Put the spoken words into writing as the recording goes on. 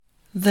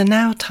The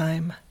now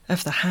time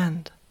of the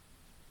hand.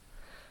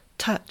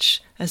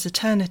 Touch as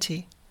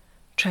eternity,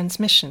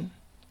 transmission,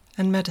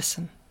 and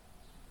medicine.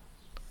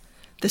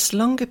 This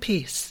longer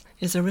piece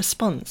is a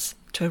response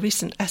to a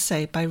recent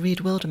essay by Reed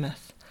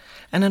Wildermuth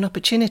and an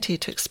opportunity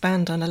to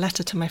expand on a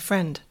letter to my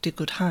friend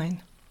Duguid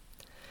Hein.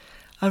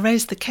 I'll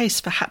raise the case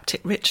for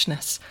haptic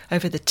richness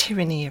over the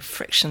tyranny of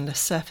frictionless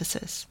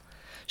surfaces,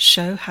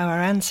 show how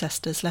our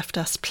ancestors left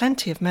us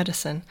plenty of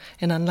medicine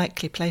in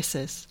unlikely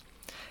places,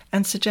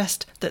 and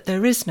suggest that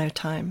there is no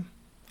time,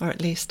 or at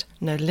least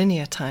no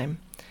linear time,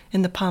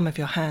 in the palm of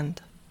your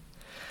hand.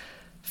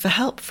 For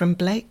help from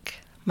Blake,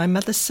 my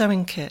mother's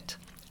sewing kit,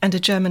 and a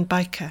German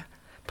biker,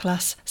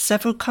 plus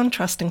several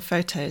contrasting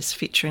photos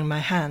featuring my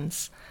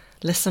hands,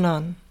 listen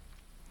on.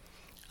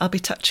 I'll be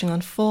touching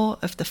on 4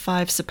 of the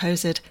 5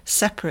 supposed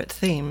separate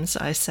themes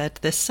I said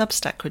this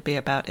Substack would be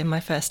about in my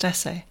first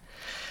essay.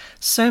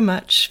 So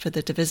much for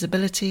the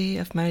divisibility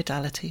of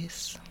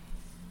modalities.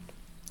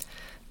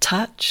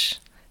 Touch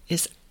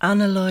is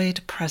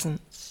unalloyed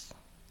presence.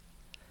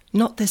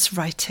 Not this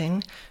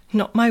writing,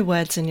 not my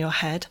words in your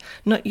head,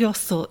 not your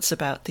thoughts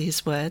about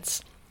these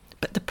words,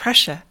 but the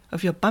pressure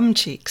of your bum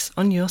cheeks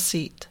on your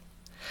seat,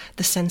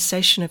 the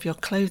sensation of your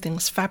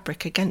clothing's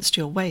fabric against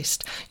your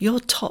waist, your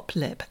top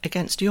lip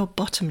against your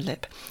bottom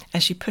lip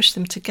as you push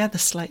them together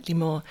slightly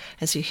more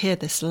as you hear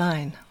this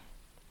line.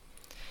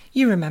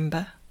 You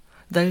remember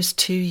those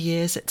 2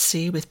 years at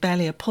sea with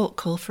barely a port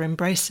call for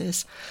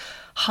embraces.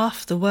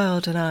 Half the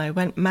world and I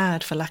went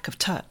mad for lack of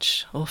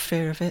touch, or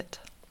fear of it.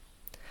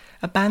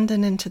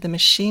 Abandoned into the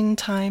machine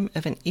time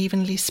of an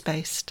evenly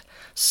spaced,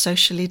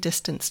 socially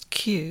distanced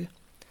queue,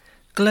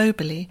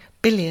 globally,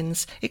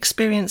 billions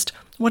experienced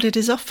what it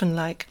is often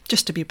like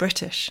just to be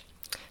British,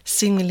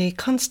 seemingly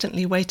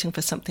constantly waiting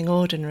for something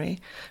ordinary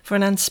for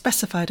an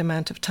unspecified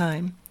amount of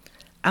time,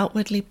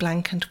 outwardly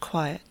blank and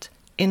quiet,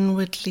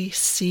 inwardly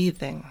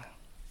seething.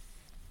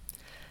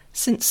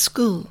 Since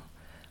school,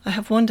 I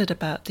have wondered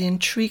about the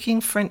intriguing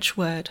French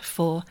word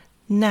for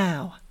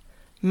now,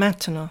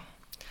 maintenant,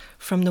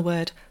 from the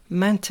word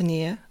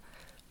maintenir,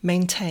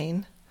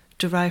 maintain,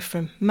 derived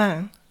from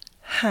main,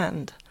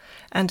 hand,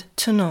 and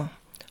tenant,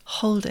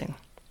 holding.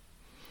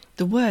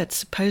 The word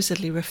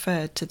supposedly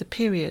referred to the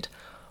period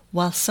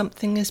while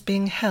something is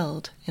being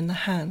held in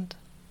the hand.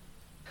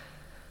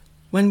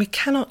 When we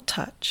cannot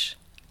touch,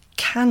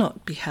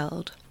 cannot be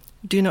held,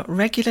 do not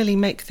regularly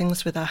make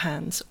things with our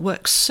hands,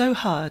 work so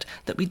hard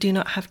that we do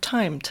not have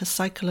time to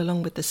cycle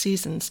along with the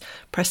seasons,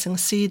 pressing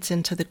seeds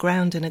into the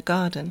ground in a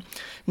garden,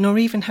 nor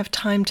even have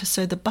time to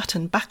sew the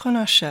button back on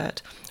our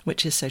shirt,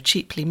 which is so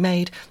cheaply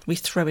made we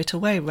throw it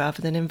away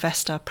rather than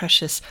invest our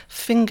precious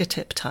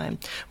fingertip time,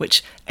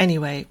 which,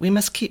 anyway, we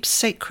must keep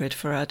sacred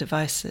for our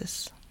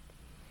devices.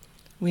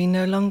 We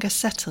no longer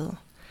settle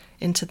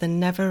into the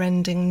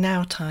never-ending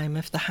now time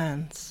of the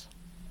hands.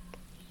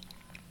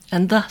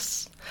 And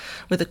thus,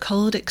 with a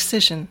cold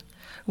excision,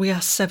 we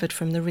are severed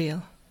from the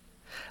real.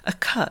 A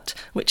cut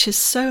which is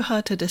so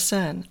hard to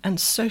discern and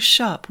so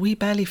sharp we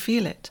barely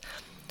feel it,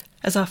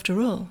 as after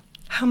all,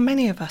 how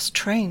many of us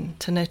train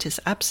to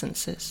notice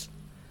absences?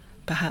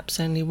 Perhaps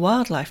only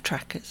wildlife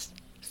trackers,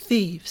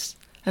 thieves,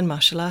 and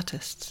martial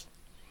artists.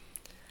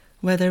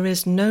 Where there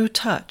is no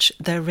touch,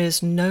 there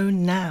is no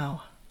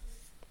now.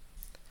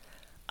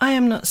 I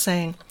am not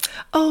saying,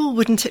 oh,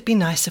 wouldn't it be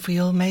nice if we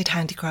all made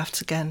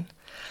handicrafts again?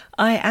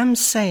 I am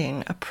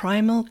saying a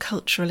primal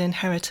cultural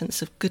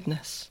inheritance of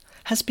goodness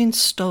has been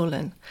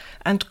stolen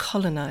and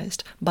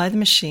colonized by the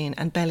machine,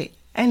 and barely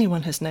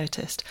anyone has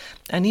noticed,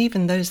 and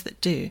even those that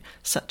do,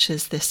 such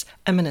as this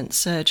eminent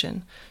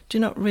surgeon, do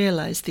not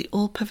realize the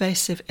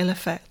all-pervasive ill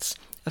effects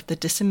of the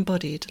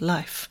disembodied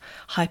life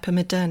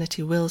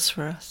hypermodernity wills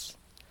for us.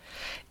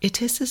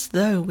 It is as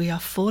though we are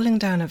falling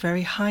down a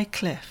very high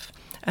cliff,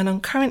 and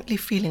on currently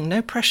feeling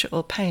no pressure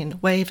or pain,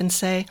 wave and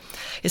say,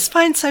 "It's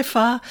fine so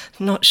far,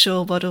 not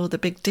sure what all the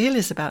big deal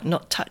is about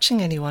not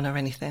touching anyone or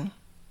anything."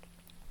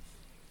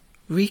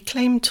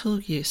 Reclaim tool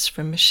use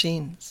from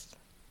machines.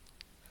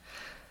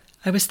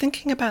 I was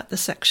thinking about the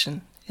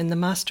section in The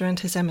Master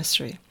and His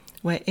Emissary,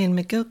 where Ian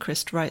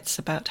McGilchrist writes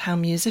about how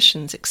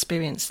musicians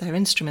experience their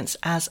instruments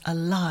as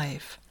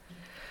alive.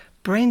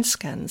 Brain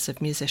scans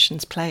of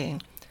musicians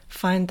playing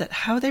find that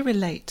how they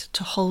relate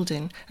to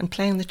holding and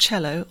playing the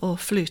cello or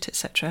flute,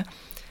 etc.,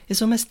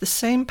 is almost the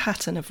same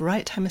pattern of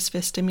right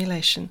hemisphere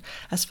stimulation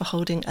as for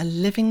holding a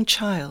living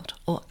child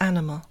or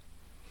animal.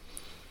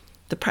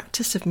 The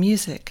practice of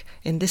music,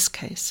 in this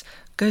case,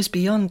 goes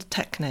beyond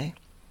techne,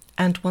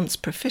 and once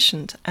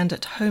proficient and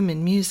at home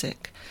in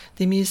music,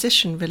 the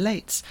musician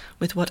relates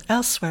with what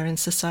elsewhere in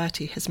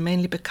society has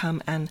mainly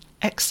become an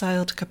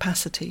exiled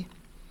capacity,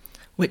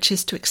 which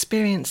is to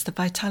experience the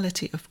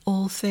vitality of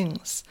all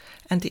things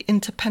and the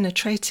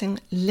interpenetrating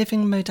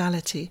living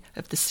modality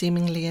of the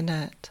seemingly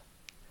inert.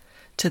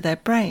 To their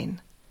brain,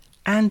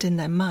 and in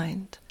their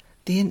mind,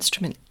 the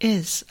instrument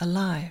is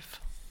alive.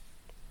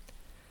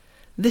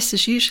 This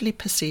is usually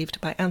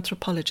perceived by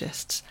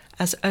anthropologists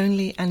as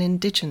only an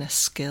indigenous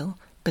skill,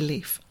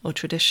 belief, or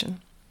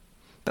tradition.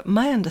 But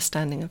my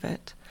understanding of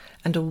it,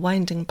 and a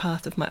winding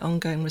path of my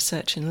ongoing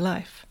research in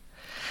life,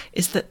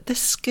 is that this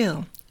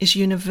skill is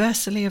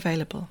universally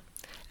available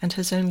and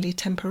has only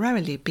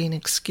temporarily been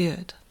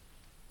obscured.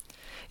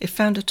 If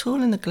found at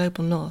all in the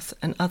global north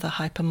and other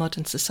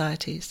hyper-modern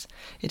societies,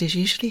 it is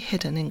usually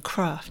hidden in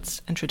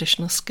crafts and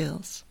traditional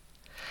skills.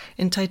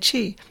 In Tai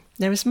Chi,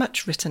 there is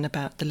much written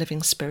about the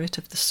living spirit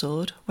of the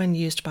sword when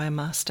used by a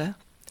master,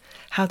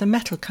 how the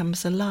metal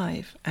comes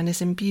alive and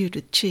is imbued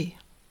with Qi.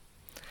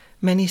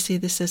 Many see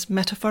this as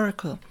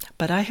metaphorical,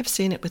 but I have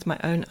seen it with my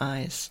own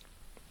eyes.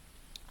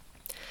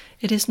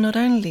 It is not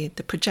only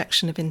the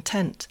projection of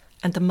intent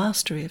and the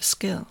mastery of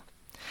skill,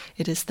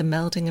 it is the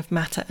melding of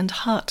matter and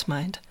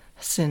heart-mind,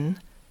 Sin,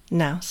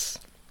 Nous,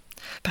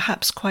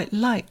 perhaps quite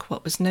like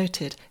what was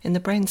noted in the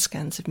brain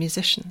scans of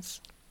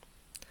musicians.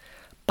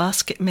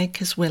 Basket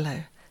maker's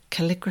willow,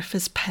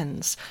 calligrapher's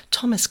pens,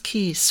 Thomas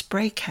Key's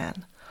spray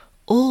can,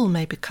 all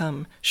may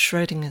become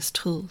Schrödinger's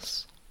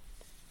tools.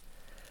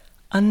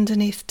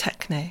 Underneath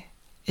techne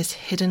is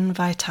hidden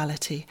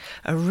vitality,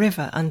 a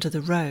river under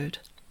the road.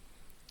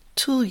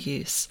 Tool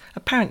use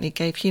apparently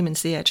gave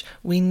humans the edge.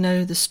 We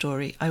know the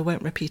story, I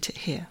won't repeat it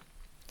here.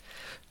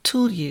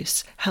 Tool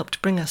use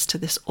helped bring us to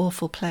this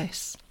awful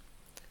place.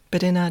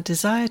 But in our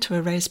desire to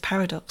erase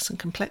paradox and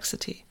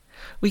complexity,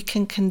 we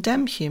can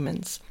condemn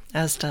humans,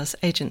 as does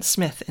Agent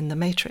Smith in The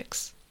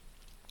Matrix.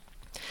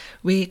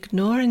 We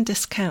ignore and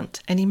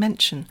discount any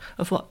mention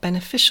of what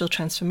beneficial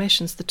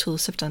transformations the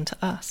tools have done to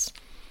us.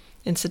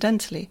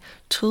 Incidentally,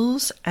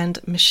 tools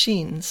and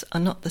machines are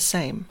not the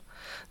same,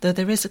 though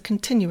there is a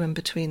continuum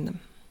between them.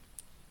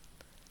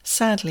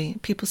 Sadly,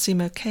 people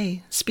seem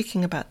okay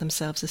speaking about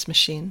themselves as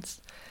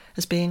machines,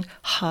 as being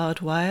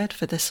hardwired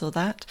for this or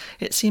that.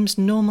 It seems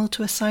normal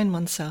to assign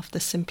oneself the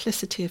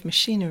simplicity of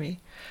machinery,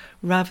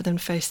 rather than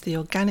face the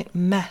organic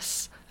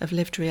mess of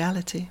lived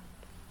reality.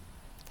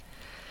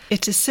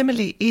 It is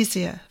similarly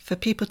easier for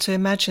people to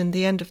imagine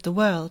the end of the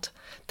world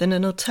than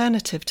an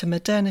alternative to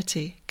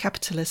modernity,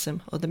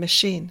 capitalism, or the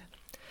machine.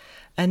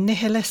 A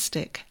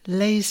nihilistic,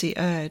 lazy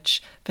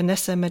urge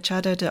Vanessa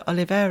Machado de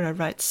Oliveira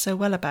writes so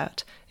well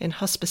about in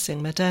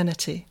Hospicing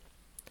Modernity.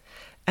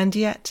 And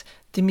yet,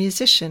 the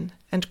musician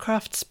and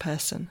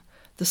craftsperson,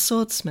 the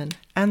swordsman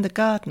and the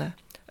gardener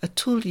are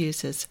tool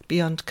users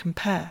beyond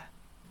compare.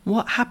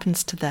 What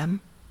happens to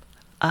them,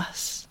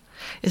 us,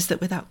 is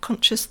that without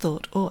conscious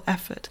thought or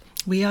effort,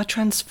 we are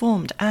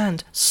transformed,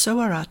 and so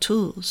are our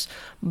tools,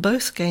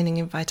 both gaining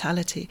in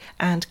vitality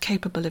and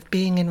capable of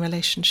being in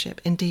relationship,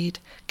 indeed,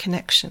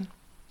 connection.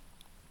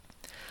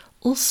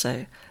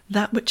 Also,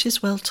 that which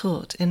is well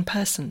taught in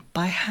person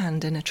by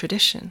hand in a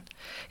tradition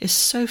is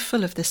so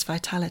full of this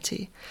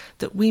vitality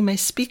that we may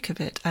speak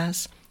of it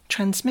as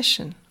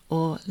transmission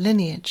or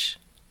lineage,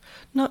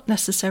 not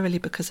necessarily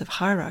because of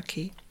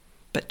hierarchy,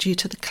 but due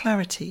to the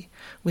clarity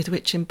with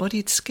which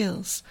embodied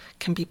skills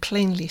can be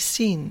plainly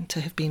seen to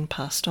have been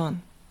passed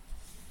on.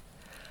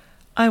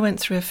 I went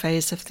through a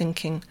phase of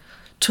thinking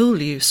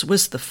tool use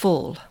was the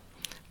fall,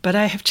 but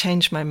I have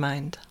changed my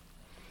mind.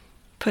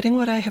 Putting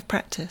what I have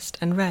practiced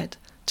and read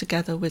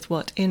together with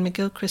what Ian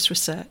McGilchrist's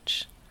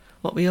research,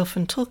 what we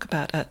often talk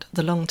about at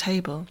the long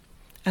table,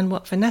 and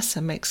what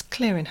Vanessa makes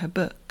clear in her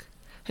book,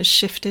 has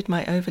shifted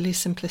my overly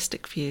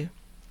simplistic view.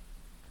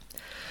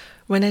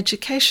 When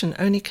education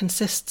only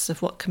consists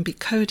of what can be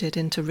coded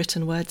into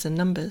written words and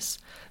numbers,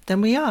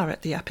 then we are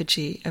at the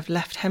apogee of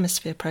left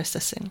hemisphere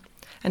processing,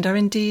 and are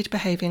indeed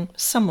behaving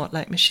somewhat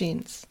like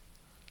machines.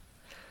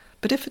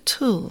 But if a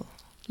tool,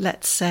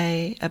 let's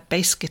say a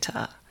bass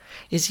guitar,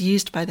 is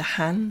used by the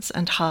hands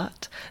and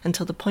heart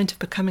until the point of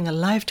becoming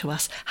alive to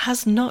us,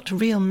 has not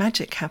real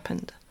magic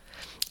happened?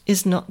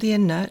 Is not the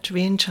inert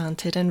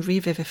re-enchanted and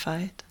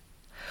revivified?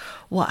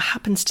 What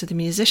happens to the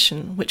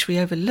musician, which we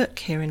overlook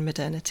here in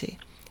modernity,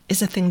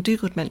 is a thing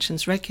Dugald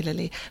mentions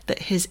regularly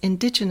that his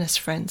indigenous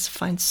friends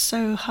find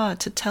so hard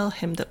to tell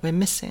him that we're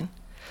missing,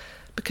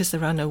 because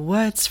there are no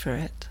words for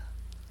it.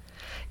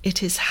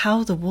 It is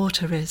how the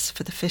water is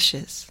for the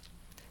fishes.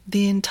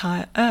 The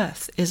entire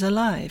earth is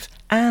alive,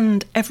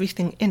 and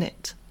everything in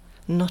it,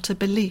 not a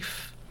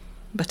belief,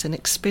 but an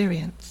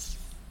experience.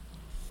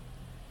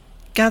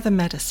 Gather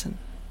medicine.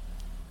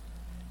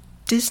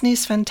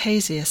 Disney's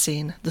Fantasia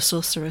scene, The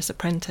Sorcerer's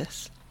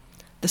Apprentice.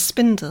 The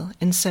spindle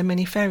in so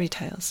many fairy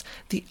tales,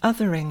 the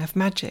othering of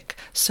magic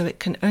so it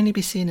can only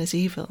be seen as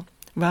evil,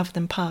 rather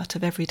than part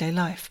of everyday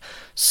life.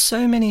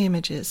 So many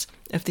images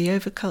of the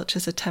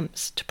overculture's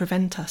attempts to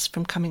prevent us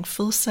from coming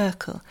full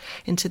circle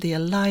into the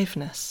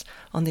aliveness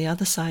on the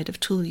other side of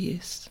tool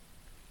use.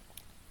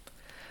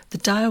 The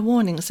dire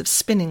warnings of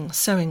spinning,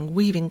 sewing,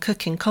 weaving,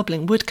 cooking,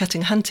 cobbling,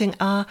 woodcutting, hunting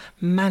are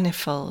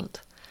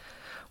manifold.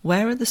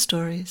 Where are the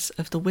stories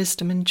of the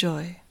wisdom and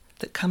joy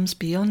that comes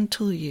beyond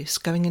tool use,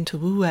 going into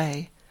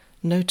wu-wei,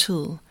 no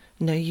tool,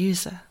 no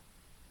user?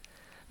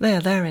 They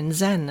are there in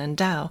Zen and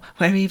Tao,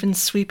 where even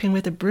sweeping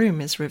with a broom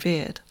is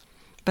revered,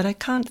 but I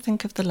can't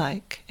think of the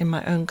like in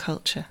my own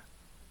culture.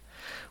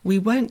 We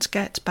won't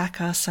get back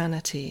our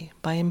sanity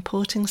by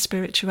importing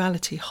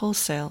spirituality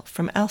wholesale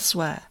from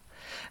elsewhere,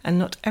 and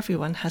not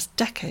everyone has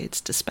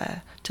decades to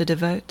spare to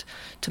devote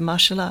to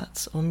martial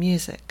arts or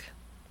music.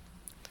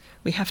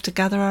 We have to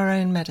gather our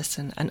own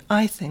medicine, and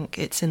I think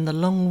it's in the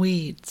long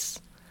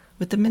weeds,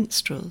 with the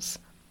minstrels,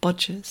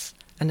 bodgers,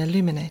 and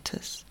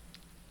illuminators.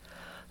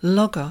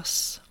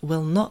 Logos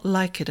will not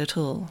like it at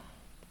all.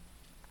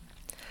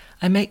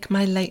 I make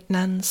my late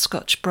Nan's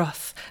Scotch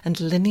broth, and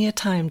linear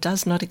time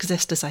does not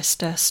exist as I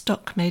stir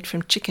stock made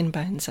from chicken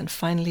bones and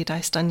finely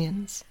diced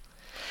onions.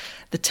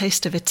 The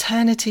taste of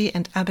eternity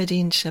and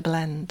Aberdeenshire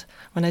blend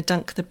when I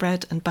dunk the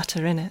bread and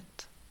butter in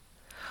it.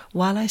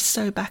 While I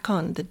sew back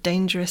on the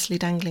dangerously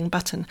dangling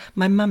button,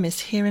 my mum is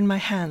here in my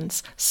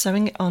hands,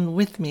 sewing it on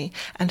with me,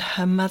 and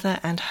her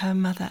mother and her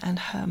mother and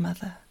her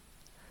mother.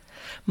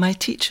 My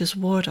teacher's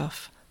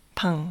ward-off,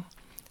 Pung,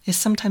 is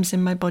sometimes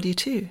in my body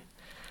too.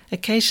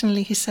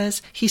 Occasionally, he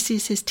says, he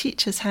sees his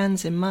teacher's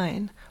hands in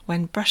mine,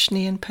 when brush,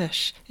 knee and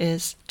push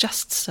is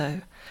just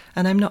so,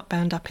 and I'm not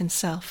bound up in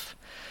self,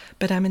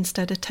 but am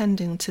instead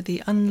attending to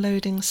the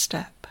unloading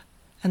step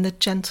and the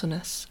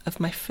gentleness of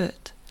my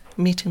foot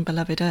meeting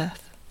beloved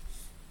earth.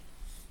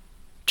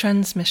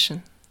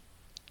 Transmission.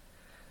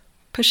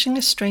 Pushing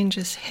a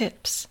stranger's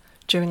hips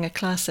during a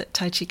class at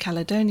Tai Chi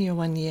Caledonia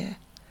one year,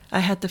 I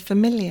had the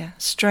familiar,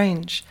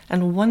 strange,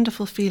 and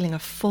wonderful feeling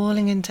of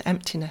falling into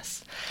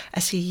emptiness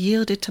as he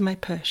yielded to my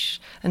push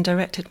and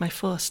directed my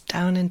force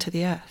down into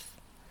the earth.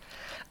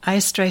 I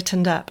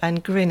straightened up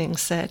and, grinning,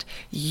 said,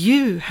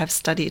 "You have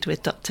studied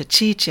with Dr.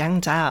 Qi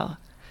Jiangdao."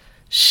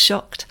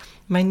 Shocked,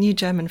 my new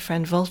German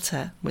friend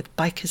Walter, with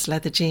biker's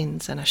leather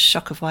jeans and a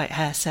shock of white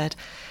hair, said,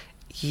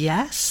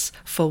 "Yes,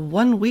 for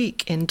 1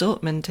 week in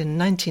Dortmund in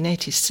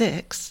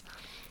 1986,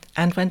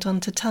 and went on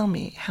to tell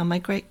me how my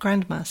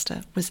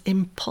great-grandmaster was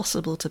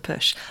impossible to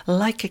push,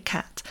 like a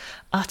cat,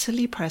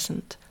 utterly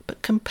present,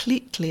 but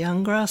completely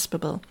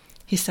ungraspable.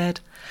 He said,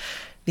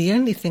 "The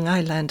only thing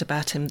I learned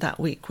about him that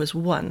week was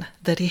 1,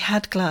 that he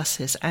had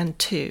glasses, and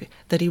 2,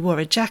 that he wore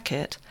a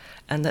jacket,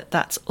 and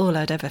that's all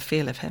I'd ever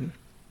feel of him."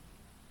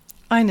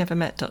 I never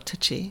met Dr.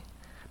 Qi,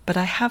 but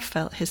I have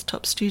felt his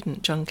top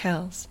student, John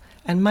Kells,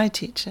 and my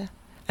teacher,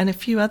 and a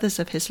few others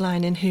of his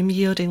line in whom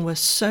yielding was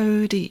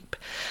so deep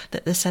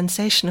that the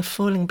sensation of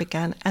falling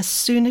began as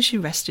soon as you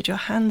rested your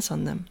hands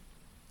on them.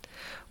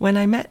 When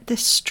I met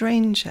this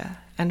stranger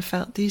and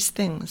felt these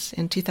things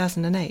in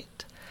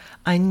 2008,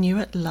 I knew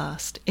at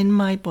last in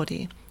my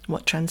body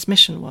what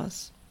transmission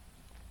was.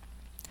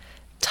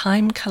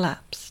 Time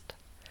collapsed,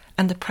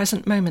 and the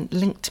present moment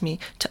linked me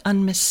to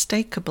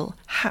unmistakable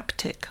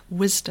haptic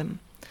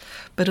wisdom,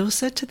 but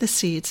also to the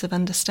seeds of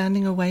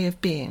understanding a way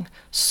of being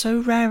so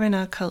rare in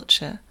our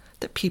culture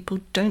that people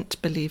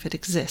don't believe it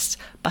exists,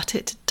 but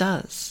it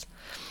does.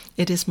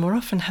 It is more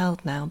often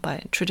held now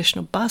by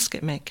traditional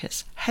basket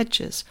makers,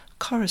 hedgers,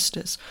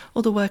 choristers,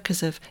 or the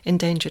workers of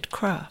endangered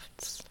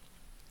crafts.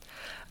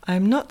 I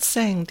am not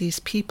saying these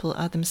people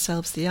are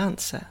themselves the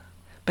answer,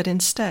 but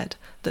instead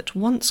that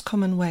once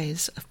common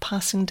ways of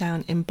passing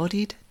down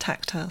embodied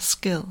tactile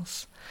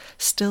skills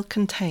still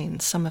contain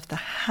some of the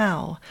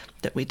how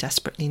that we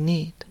desperately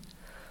need.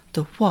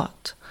 The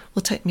what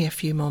will take me a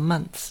few more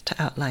months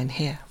to outline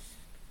here.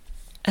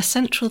 A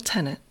central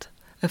tenet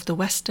of the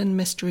Western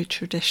mystery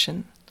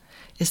tradition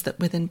is that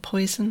within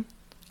poison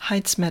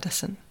hides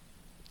medicine.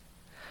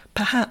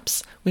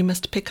 Perhaps we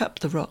must pick up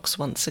the rocks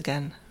once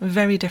again,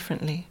 very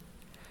differently.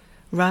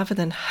 Rather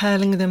than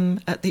hurling them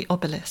at the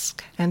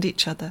obelisk and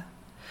each other,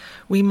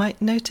 we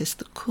might notice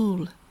the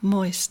cool,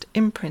 moist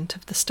imprint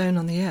of the stone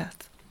on the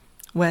earth,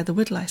 where the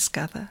woodlice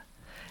gather,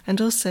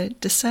 and also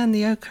discern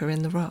the ochre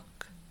in the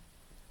rock.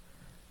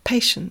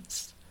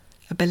 Patience,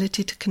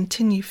 ability to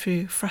continue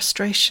through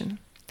frustration,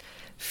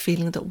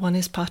 feeling that one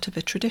is part of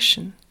a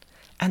tradition,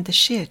 and the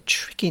sheer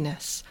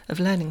trickiness of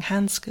learning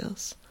hand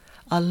skills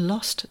are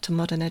lost to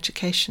modern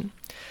education,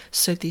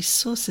 so these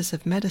sources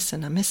of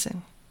medicine are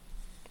missing.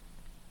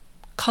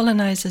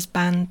 Colonizers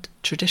banned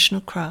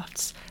traditional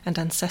crafts and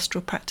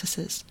ancestral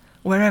practices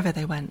wherever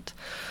they went,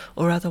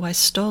 or otherwise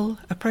stole,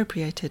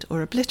 appropriated,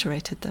 or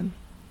obliterated them.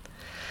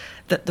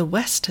 That the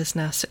West has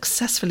now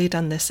successfully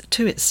done this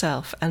to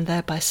itself and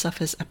thereby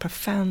suffers a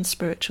profound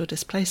spiritual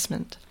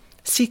displacement,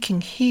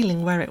 seeking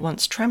healing where it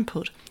once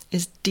trampled,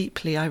 is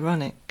deeply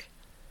ironic.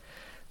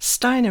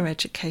 Steiner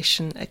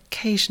education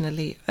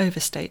occasionally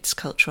overstates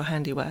cultural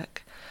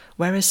handiwork,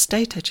 whereas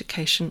state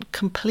education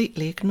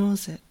completely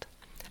ignores it.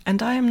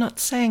 And I am not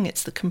saying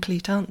it's the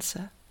complete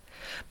answer,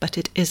 but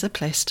it is a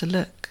place to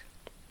look.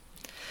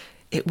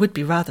 It would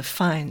be rather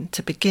fine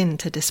to begin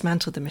to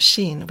dismantle the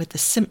machine with the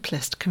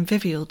simplest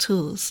convivial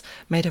tools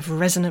made of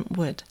resonant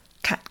wood,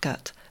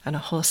 catgut, and a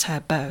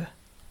horsehair bow.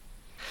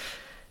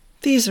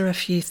 These are a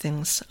few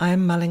things I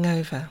am mulling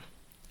over,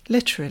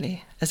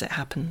 literally, as it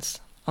happens,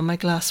 on my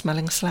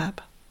glass-mulling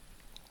slab.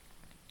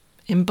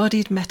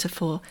 Embodied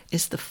metaphor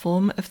is the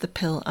form of the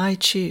pill I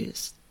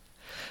choose.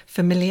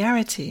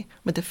 Familiarity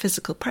with a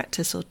physical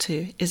practice or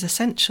two is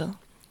essential,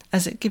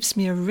 as it gives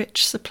me a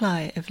rich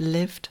supply of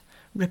lived,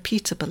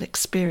 repeatable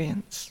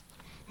experience,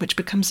 which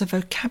becomes a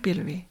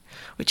vocabulary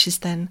which is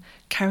then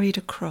carried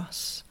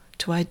across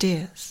to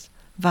ideas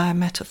via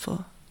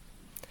metaphor.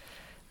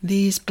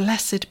 These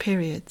blessed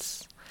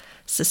periods,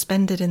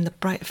 suspended in the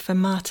bright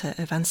fermata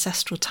of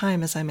ancestral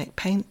time as I make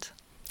paint,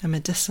 are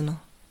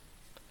medicinal.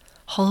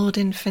 Hold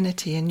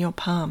infinity in your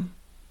palm.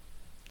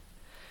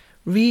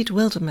 Reed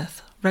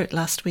Wildermuth wrote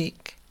last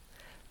week,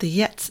 "The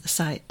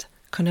Jetztzeit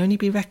can only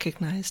be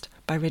recognized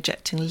by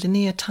rejecting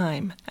linear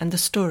time and the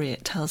story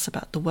it tells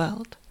about the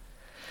world.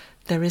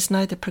 There is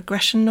neither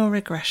progression nor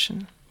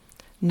regression,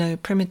 no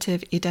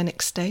primitive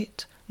Edenic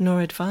state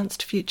nor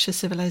advanced future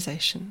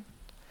civilization.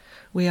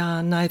 We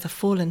are neither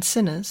fallen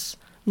sinners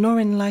nor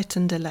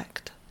enlightened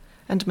elect,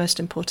 and most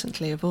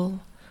importantly of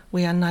all,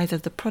 we are neither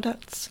the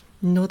products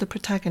nor the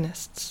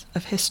protagonists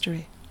of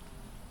history."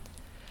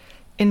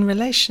 In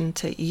relation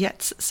to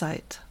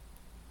Jetztzeit,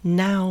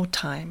 now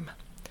time,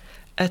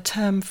 a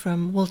term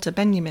from Walter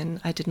Benjamin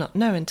I did not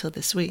know until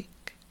this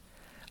week,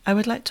 I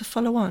would like to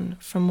follow on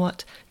from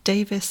what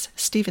Davis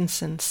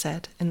Stevenson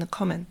said in the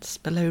comments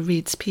below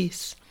Reed's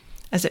piece,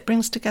 as it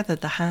brings together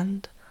the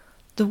hand,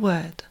 the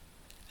word,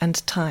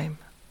 and time.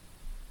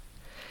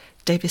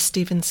 Davis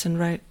Stevenson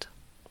wrote,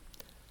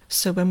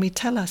 "So when we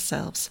tell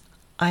ourselves,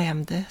 I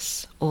am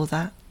this or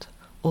that,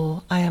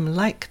 or I am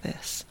like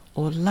this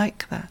or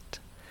like that,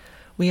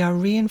 we are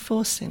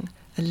reinforcing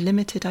a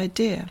limited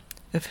idea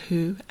of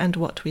who and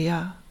what we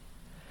are.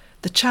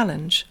 The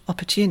challenge,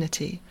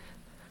 opportunity,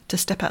 to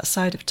step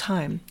outside of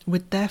time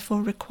would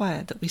therefore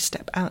require that we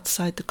step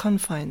outside the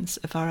confines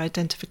of our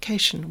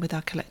identification with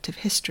our collective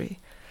history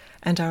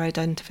and our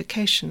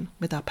identification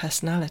with our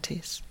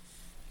personalities.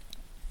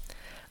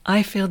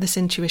 I feel this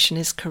intuition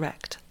is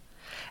correct,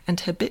 and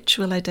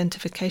habitual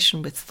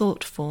identification with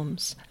thought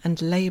forms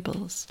and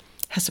labels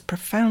has a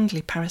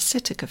profoundly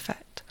parasitic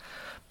effect,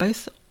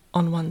 both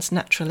on one's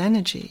natural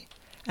energy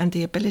and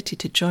the ability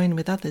to join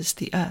with others,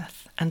 the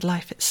earth, and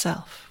life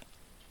itself.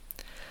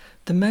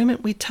 The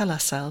moment we tell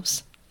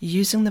ourselves,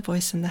 using the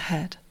voice in the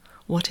head,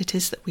 what it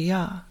is that we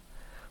are,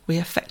 we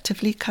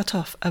effectively cut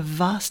off a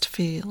vast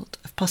field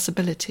of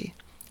possibility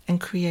and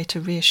create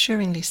a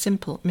reassuringly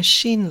simple,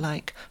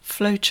 machine-like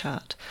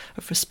flowchart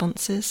of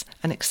responses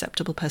and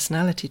acceptable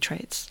personality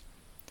traits.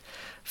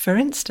 For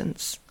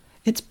instance,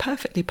 it's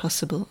perfectly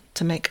possible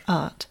to make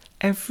art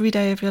every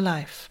day of your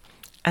life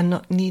and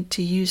not need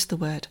to use the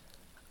word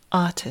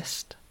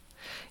artist.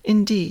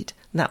 Indeed,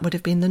 that would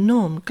have been the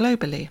norm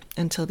globally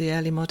until the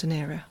early modern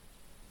era.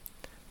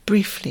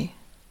 Briefly,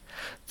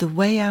 the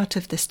way out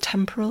of this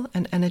temporal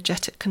and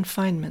energetic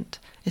confinement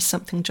is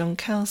something John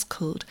Kells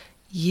called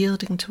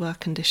yielding to our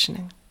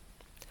conditioning.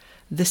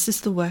 This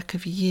is the work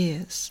of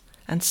years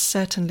and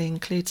certainly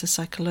includes a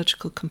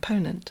psychological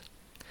component,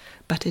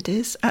 but it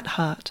is at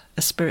heart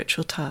a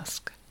spiritual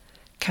task,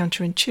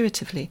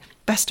 counterintuitively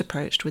best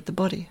approached with the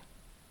body.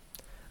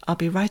 I'll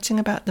be writing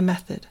about the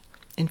method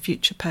in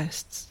future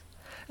posts,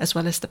 as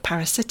well as the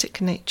parasitic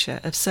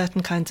nature of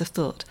certain kinds of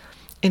thought,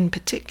 in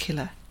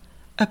particular,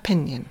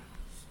 opinion.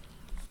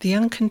 The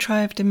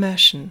uncontrived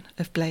immersion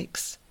of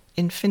Blake's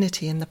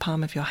 "Infinity in the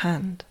Palm of Your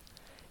Hand"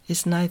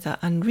 is neither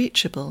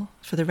unreachable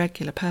for the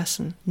regular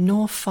person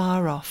nor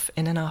far off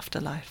in an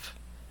afterlife.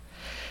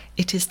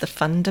 It is the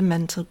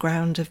fundamental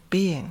ground of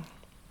being.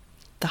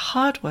 The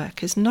hard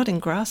work is not in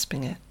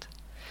grasping it.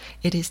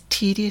 It is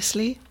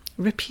tediously,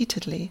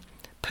 repeatedly,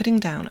 putting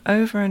down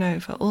over and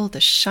over all the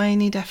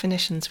shiny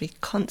definitions we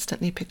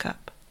constantly pick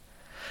up.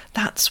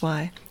 That's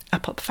why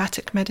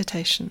apophatic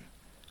meditation,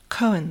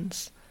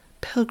 koans,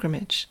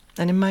 pilgrimage,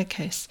 and in my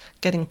case,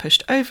 getting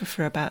pushed over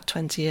for about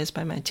 20 years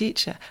by my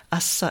teacher,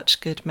 are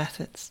such good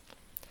methods.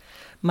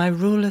 My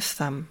rule of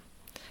thumb: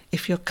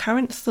 if your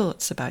current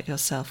thoughts about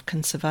yourself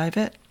can survive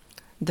it,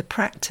 the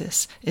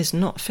practice is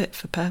not fit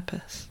for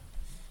purpose.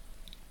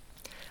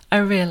 I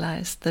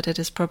realize that it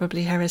is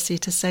probably heresy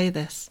to say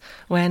this,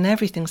 when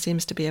everything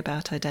seems to be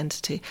about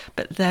identity,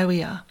 but there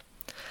we are.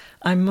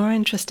 I'm more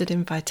interested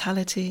in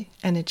vitality,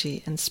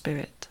 energy, and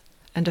spirit,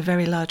 and a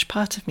very large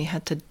part of me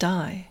had to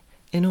die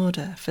in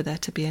order for there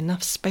to be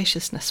enough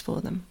spaciousness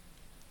for them.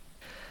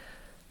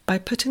 By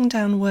putting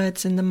down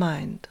words in the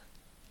mind,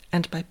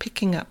 and by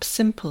picking up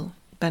simple,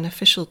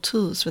 beneficial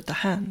tools with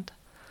the hand,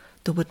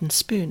 the wooden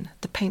spoon,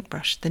 the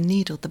paintbrush, the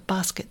needle, the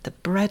basket, the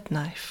bread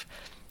knife,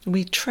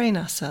 we train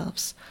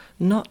ourselves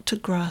not to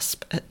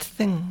grasp at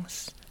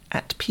things,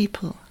 at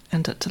people,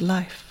 and at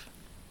life.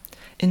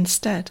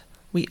 Instead,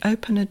 we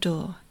open a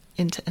door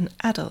into an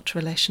adult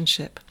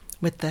relationship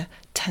with the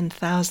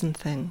 10,000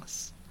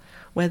 things,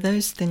 where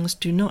those things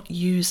do not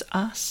use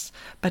us,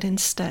 but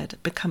instead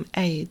become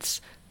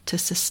aids to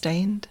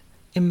sustained,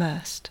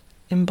 immersed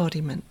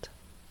embodiment.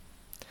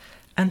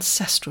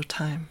 Ancestral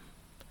time,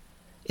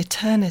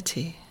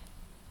 eternity,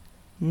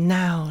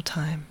 now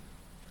time.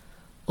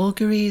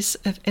 Auguries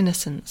of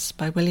Innocence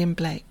by William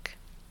Blake.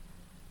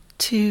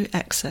 2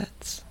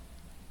 excerpts.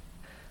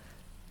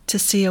 To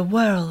see a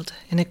world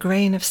in a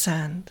grain of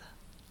sand,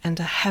 and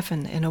a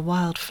heaven in a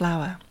wild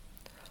flower,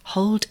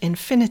 hold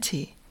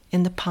infinity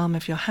in the palm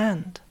of your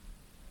hand,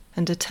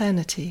 and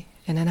eternity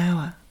in an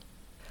hour.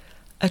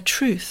 A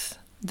truth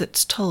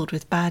that's told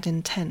with bad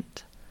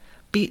intent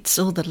beats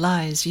all the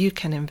lies you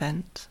can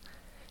invent.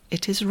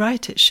 it is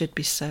right it should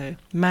be so.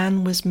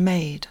 Man was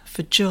made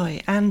for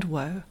joy and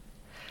woe,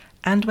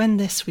 and when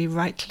this we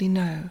rightly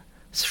know,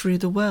 through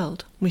the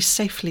world we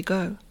safely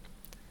go.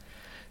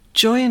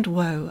 Joy and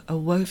woe are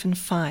woven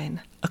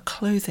fine, a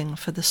clothing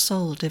for the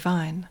soul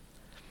divine.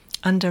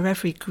 Under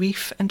every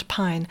grief and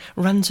pine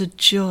runs a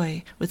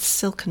joy with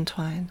silken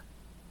twine.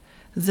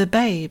 The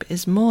babe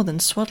is more than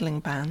swaddling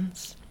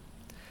bands.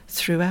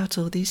 Throughout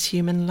all these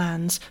human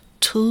lands,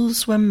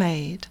 tools were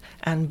made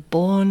and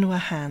born were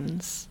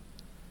hands.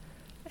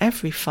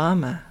 Every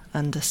farmer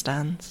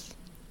understands.